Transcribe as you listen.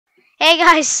Hey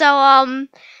guys,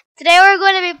 today we're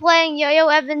going to be playing Yo-Yo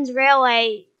Evans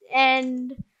Railway,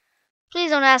 and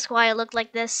please don't ask why I look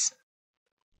like this.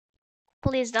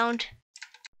 Please don't.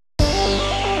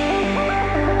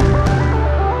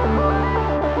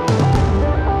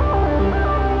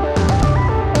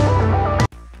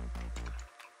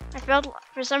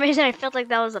 For some reason I felt like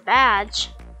that was a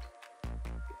badge.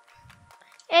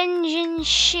 Engine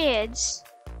sheds.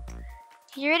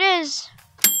 Here it is.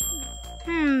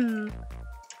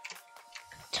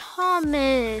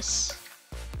 Thomas.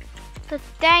 The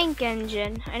tank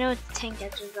engine. I know it's a tank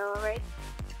engine though, right?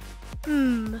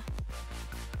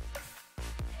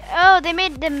 Oh, they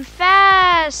made them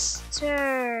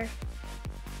faster.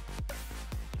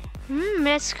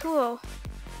 That's cool.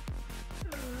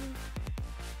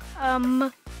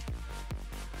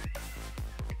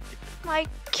 My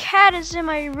cat is in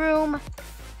my room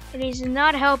and he's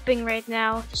not helping right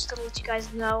now, just to let you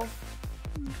guys know.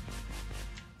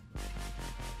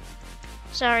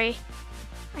 Sorry.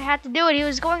 I had to do it, he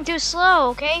was going too slow,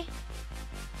 okay?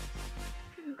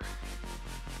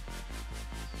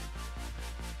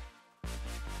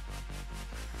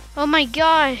 Oh my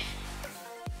god.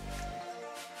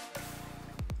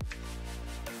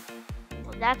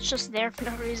 Well, that's just there for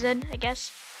no reason, I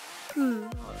guess. Oh,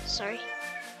 sorry.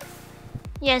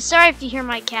 Yeah, sorry if you hear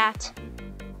my cat.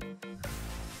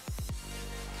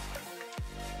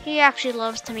 He actually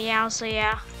loves to meow, so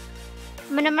yeah.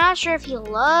 I mean, I'm not sure if he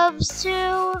loves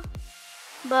to,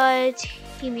 but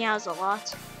he meows a lot.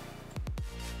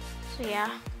 So yeah.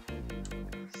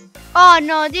 Oh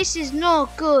no, this is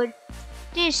not good.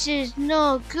 This is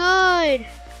not good.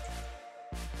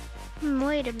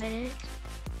 Wait a minute.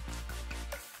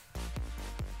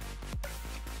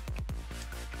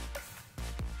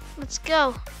 Let's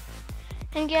go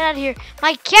and get out of here.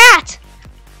 My cat!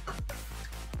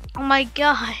 Oh my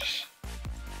gosh.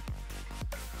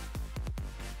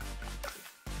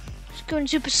 It's going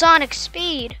supersonic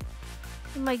speed.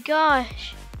 Oh my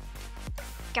gosh.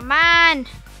 Come on. I'm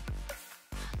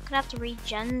gonna have to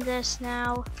regen this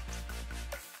now.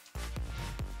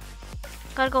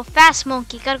 Gotta go fast,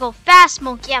 monkey. Gotta go fast,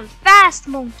 monkey. I'm fast,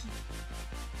 monkey.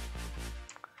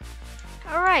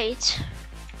 Alright.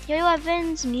 Yo-Yo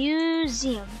Evans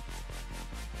Museum.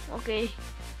 Okay.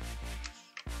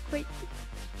 Wait.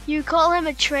 You call him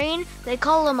a train, they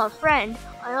call him a friend.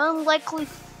 An unlikely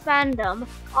fandom.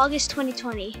 August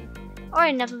 2020.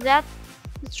 Alright, enough of that.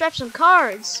 Let's drive some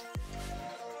cards.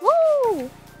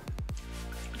 Woo!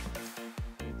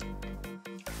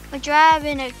 We're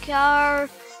driving a car.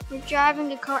 We're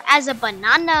driving a car as a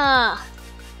banana.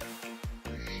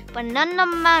 Banana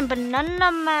man,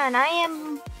 banana man. I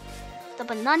am the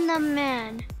banana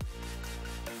man.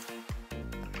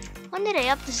 When did I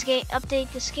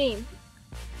update this game?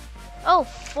 Oh,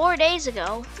 4 days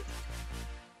ago.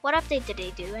 What update did they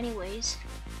do anyways?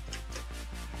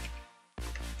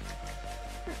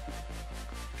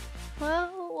 Well,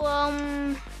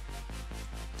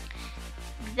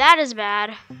 that is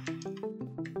bad.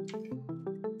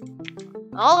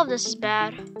 All of this is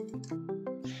bad.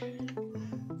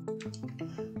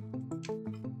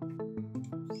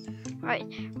 Alright,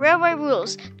 railway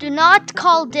rules. Do not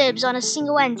call dibs on a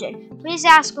single engine. Please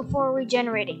ask before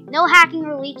regenerating. No hacking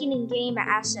or leaking in-game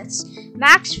assets.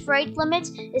 Max freight limit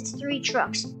is 3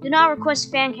 trucks. Do not request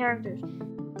fan characters.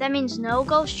 That means no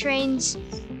ghost trains.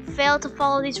 Fail to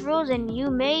follow these rules and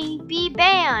you may be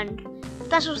banned.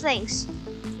 Special thanks.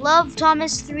 Love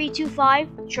Thomas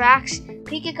 325, Tracks,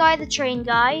 Pika Guy the Train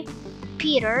Guy,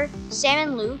 Peter, Sam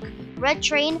and Luke, Red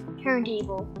Train,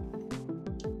 Turntable.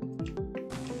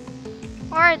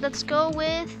 Alright, let's go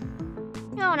with...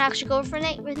 No, and actually go with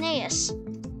Naeus.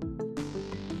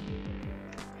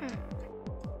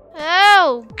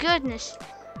 Oh, goodness.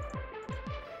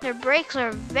 Their brakes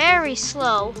are very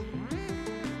slow.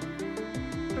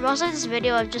 For most of this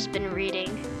video, I've just been reading.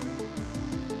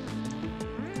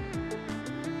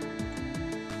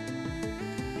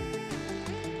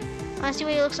 I want to see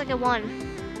what he looks like at 1.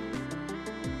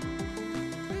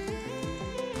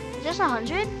 Is this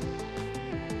 100?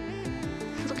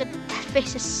 Look at that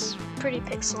face, it's pretty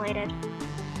pixelated.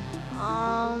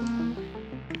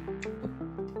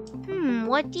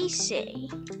 What do you say?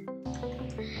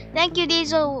 Thank you,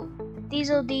 Diesel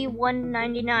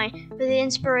D199 for the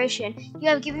inspiration you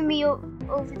have given me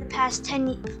over the past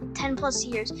 10 plus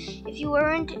years. If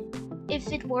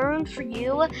it weren't for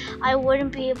you, I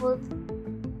wouldn't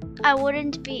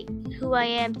be who I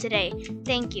am today.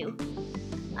 Thank you.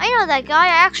 I know that guy.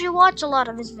 I actually watch a lot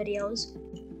of his videos.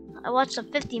 I watched a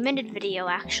 50-minute video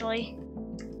actually.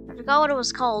 I forgot what it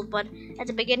was called, but at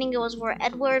the beginning it was where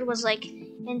Edward was like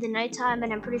in the nighttime,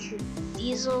 and I'm pretty sure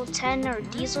Diesel 10 or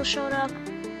Diesel showed up.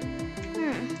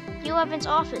 Y0Y0's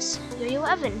office. Yo-Yo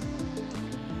Evan.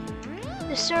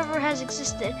 The server has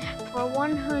existed for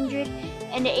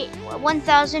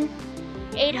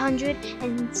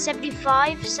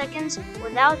 1,875 seconds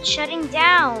without shutting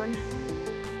down.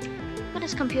 Look at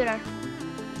this computer.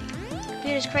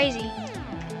 Computer's crazy.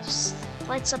 Just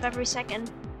lights up every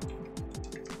second.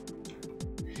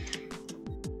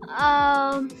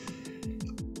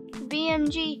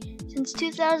 BMG since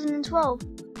 2012.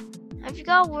 I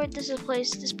forgot what this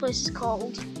place is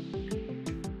called.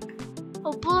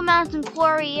 Oh, Blue Mountain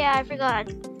Quarry. Yeah, I forgot.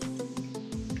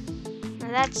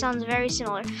 Now that sounds very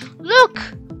similar. Look!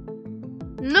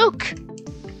 Luke!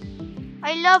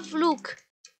 I love Luke.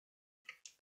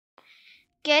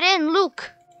 Get in,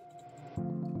 Luke.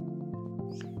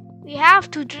 We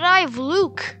have to drive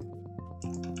Luke.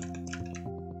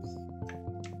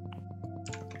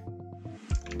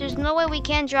 There's no way we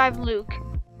can drive Luke.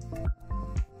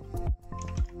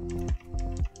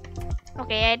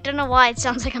 Okay, I don't know why it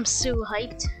sounds like I'm so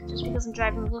hyped. Just because I'm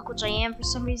driving Luke, which I am for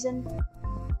some reason.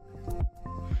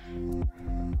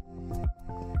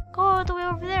 Go all the way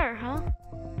over there, huh?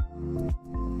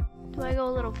 Do I go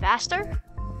a little faster?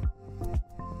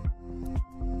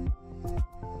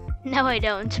 No, I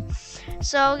don't.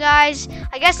 So, guys,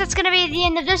 I guess that's gonna be the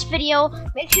end of this video.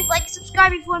 Make sure you like and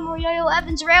subscribe if you want more Yo-Yo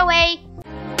Evans Railway.